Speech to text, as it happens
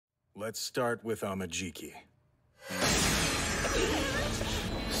Let's start with Amajiki.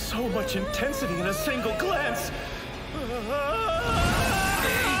 So much intensity in a single glance!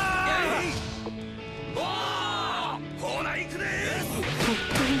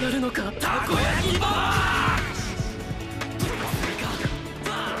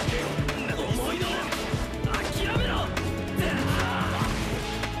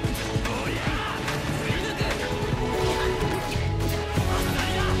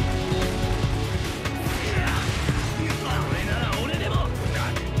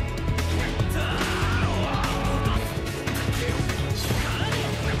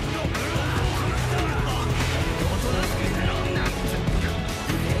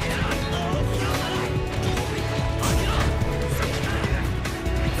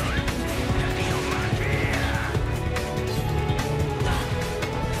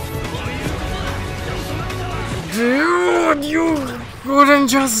 Dude, you couldn't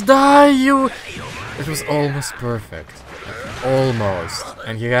just die, you... It was almost perfect. Almost.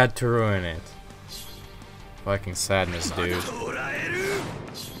 And you had to ruin it. Fucking sadness, dude.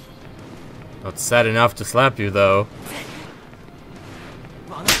 Not sad enough to slap you, though.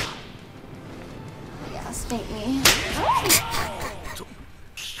 Yeah, state me.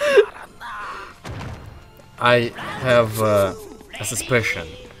 I have a suspicion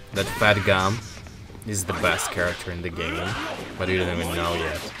that Fat Gum is the best character in the game, but you don't even know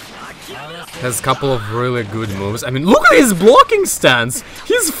yet. Has a couple of really good moves. I mean, look at his blocking stance!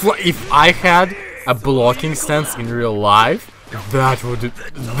 If I had a blocking stance in real life,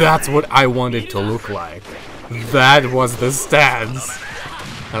 that's what I wanted to look like. That was the stance.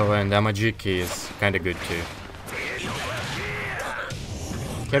 Oh, and Amajiki is kinda good too.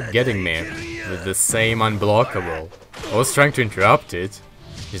 Kept getting me with the same unblockable. I was trying to interrupt it,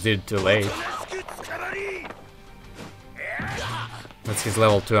 just did it too late. That's his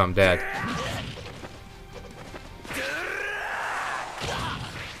level 2, I'm dead.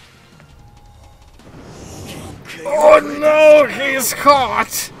 Oh no, he's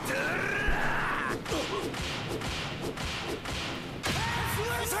hot!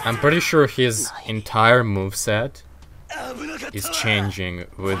 I'm pretty sure his entire moveset is changing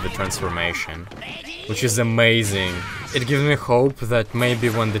with the transformation, which is amazing. It gives me hope that maybe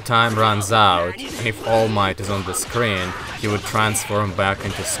when the time runs out, and if All Might is on the screen, he would transform back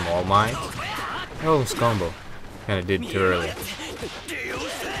into Small Might. Oh, it's combo. Kinda did too early.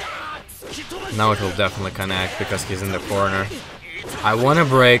 Now it will definitely connect because he's in the corner. I wanna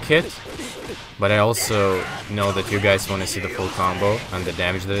break it, but I also know that you guys wanna see the full combo and the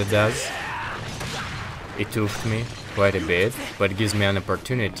damage that it does. It toofed me quite a bit, but it gives me an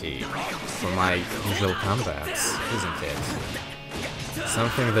opportunity for my usual comebacks, isn't it?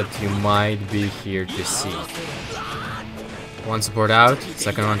 Something that you might be here to see. One support out,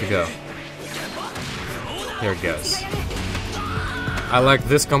 second one to go. Here it goes. I like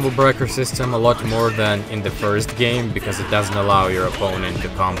this combo breaker system a lot more than in the first game because it doesn't allow your opponent to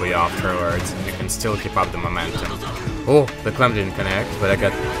combo you afterwards and you can still keep up the momentum. Oh, the clamp didn't connect, but I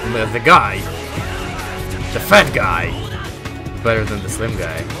got the guy. The fat guy. Better than the slim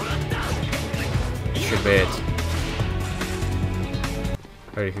guy. Should be it.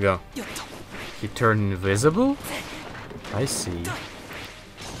 There you go. He turned invisible? I see.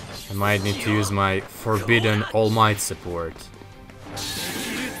 I might need to use my forbidden All Might support.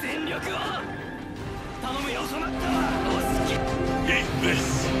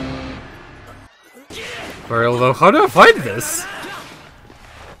 Well, though, how do I fight this?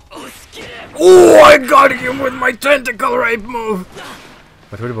 Oh, I got him with my tentacle rape move!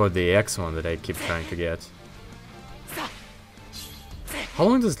 But what about the X one that I keep trying to get? How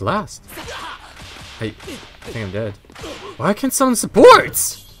long does it last? I think I'm dead. Why can't someone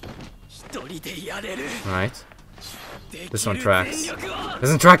supports? Right. This one tracks.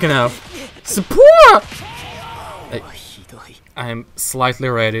 Doesn't track enough. Support! I'm slightly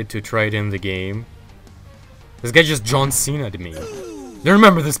ready to trade in the game. This guy just John Cena'd me. Do you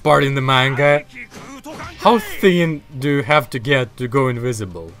remember this part in the manga? How thin do you have to get to go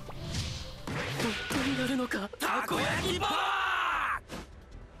invisible?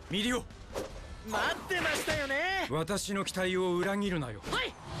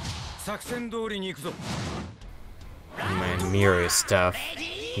 Man, mirror stuff.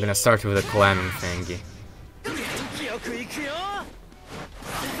 I'm gonna start with a climbing thingy.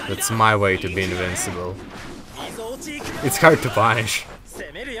 That's my way to be invincible. It's hard to punish.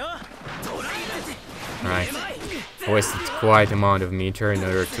 Right. I wasted quite amount of meter in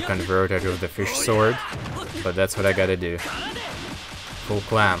order to convert out of the fish sword, but that's what I gotta do. Full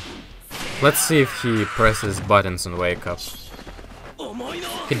clamp. Let's see if he presses buttons on wake up.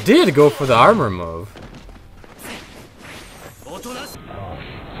 He did go for the armor move.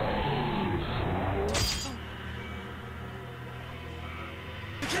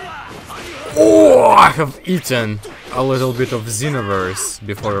 Oh, I have eaten a little bit of Xenoverse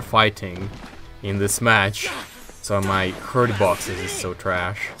before fighting in this match. So my hurt boxes is so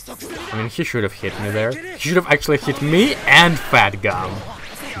trash. I mean, he should have hit me there. He should have actually hit me and Fat Gum.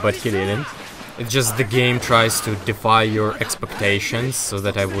 But he didn't. It's just the game tries to defy your expectations so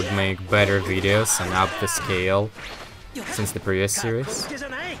that I would make better videos and up the scale since the previous series. That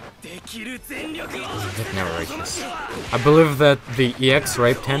never reaches. I believe that the EX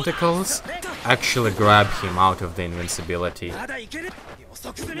Rape Tentacles actually grab him out of the invincibility.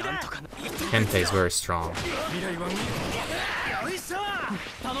 Hente is very strong.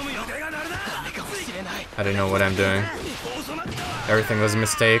 I don't know what I'm doing. Everything was a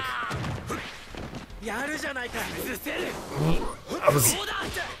mistake.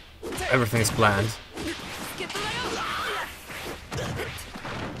 Everything is planned.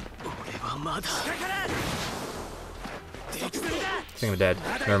 I think I'm dead.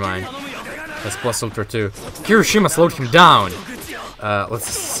 Never mind. That's plus Ultra 2. Kirishima slowed him down! Let's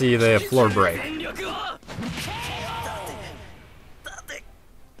see the floor break.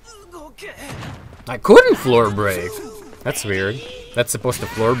 I couldn't floor break! That's weird. That's supposed to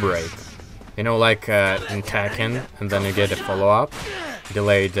floor break. You know, like in Tekken, and then you get a follow-up.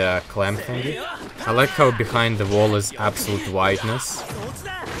 Delayed clamp thingy. I like how behind the wall is absolute whiteness.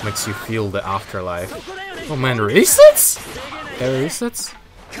 Makes you feel the afterlife. Oh man, resets? There resets?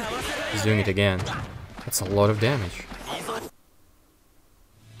 He's doing it again. That's a lot of damage.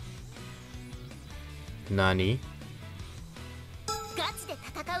 Nani?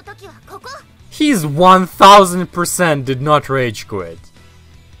 He's 1000% did not rage quit.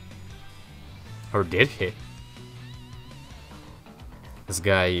 Or did he? This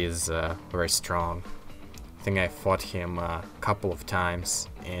guy is very strong. I think I fought him a couple of times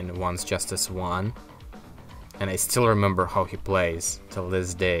in One's Justice 1. And I still remember how he plays till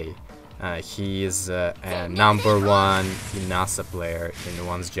this day. He is a #1 Inasa player in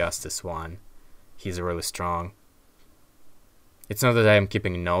One's Justice 1. He's really strong. It's not that I'm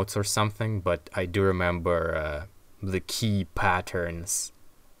keeping notes or something, but I do remember the key patterns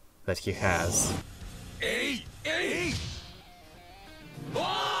that he has.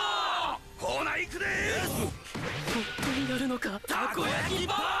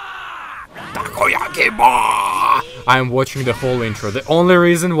 Takoyaki bar! I'm watching the whole intro. The only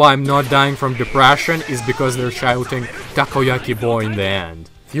reason why I'm not dying from depression is because they're shouting Takoyaki boy in the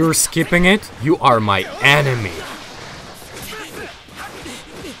end. If you're skipping it, you are my enemy.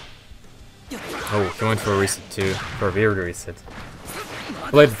 Oh, he went for a reset too. For a weird reset.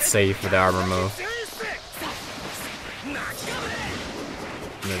 Played it safe with the armor move.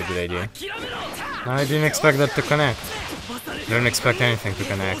 Not a good idea. No, I didn't expect that to connect. I didn't expect anything to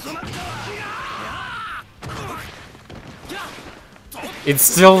connect. It's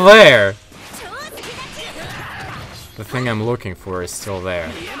still there! The thing I'm looking for is still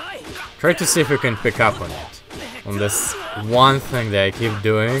there. Try to see if you can pick up on it. On this one thing that I keep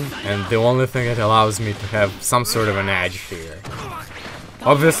doing, and the only thing that allows me to have some sort of an edge here.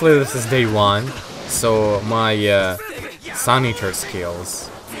 Obviously this is day 1, so my Suneater skills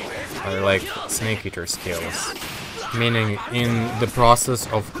are like Snake Eater skills. Meaning, in the process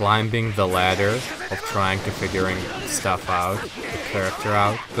of climbing the ladder, of trying to figuring stuff out, the character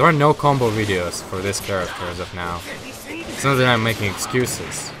out. There are no combo videos for this character as of now. It's not that I'm making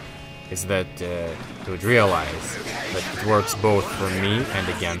excuses. It's that you would realize that it works both for me and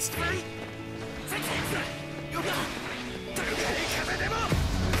against me.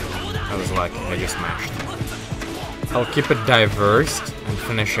 I was lucky, I just mashed. I'll keep it diverse and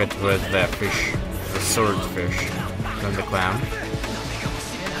finish it with the fish, the swordfish. And the clam.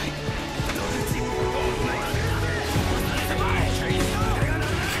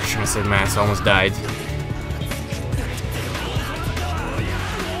 Kirishima said, man, I almost died.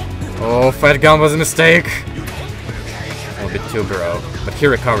 Oh, Fat Gum was a mistake! A little bit too bro, but he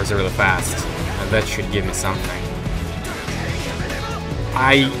recovers really fast, and that should give me something.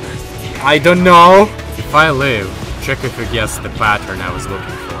 I don't know! If I live, check if you guess the pattern I was looking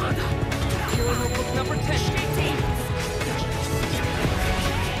for.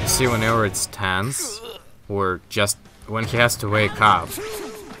 See, whenever it's tense, or just when he has to wake up,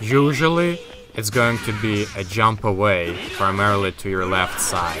 usually it's going to be a jump away, primarily to your left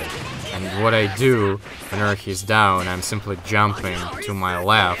side. And what I do whenever he's down, I'm simply jumping to my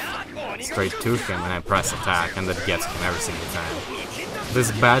left, straight to him, and I press attack, and that gets him every single time.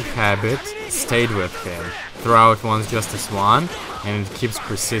 This bad habit stayed with him throughout One's Justice 1, and it keeps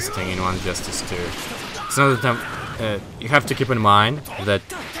persisting in One's Justice 2. So you have to keep in mind that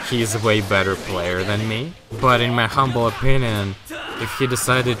he's a way better player than me, but in my humble opinion, if he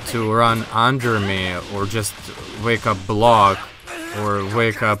decided to run under me, or just wake up block, or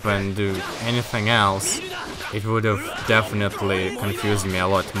wake up and do anything else, it would have definitely confused me a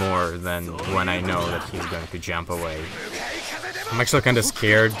lot more than when I know that he's going to jump away. I'm actually kind of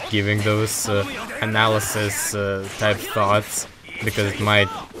scared giving those analysis type thoughts, because it might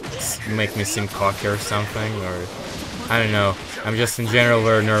make me seem cocky or something, or I don't know. I'm just in general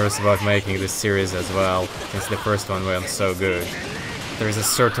very nervous about making this series as well, since the first one went so good. There's a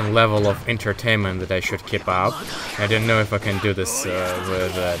certain level of entertainment that I should keep up. I don't know if I can do this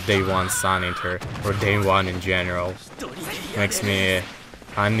with Day 1 Suneater, or Day 1 in general. Makes me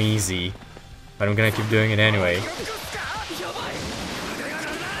uneasy, but I'm gonna keep doing it anyway.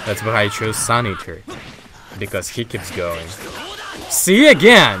 That's why I chose Suneater, because he keeps going. See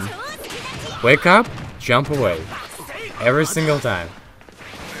again! Wake up, jump away. Every single time.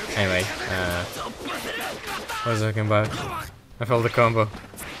 Anyway, what was I talking about? I felt the combo.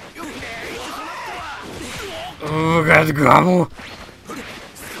 Oh, got the combo!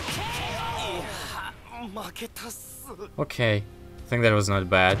 Okay, I think that was not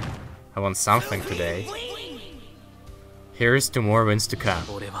bad. I won something today. Here's to more wins to come.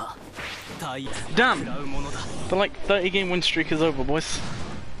 Damn! The like 30 game win streak is over, boys.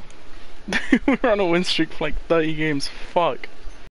 We're on a win streak for like 30 games. Fuck.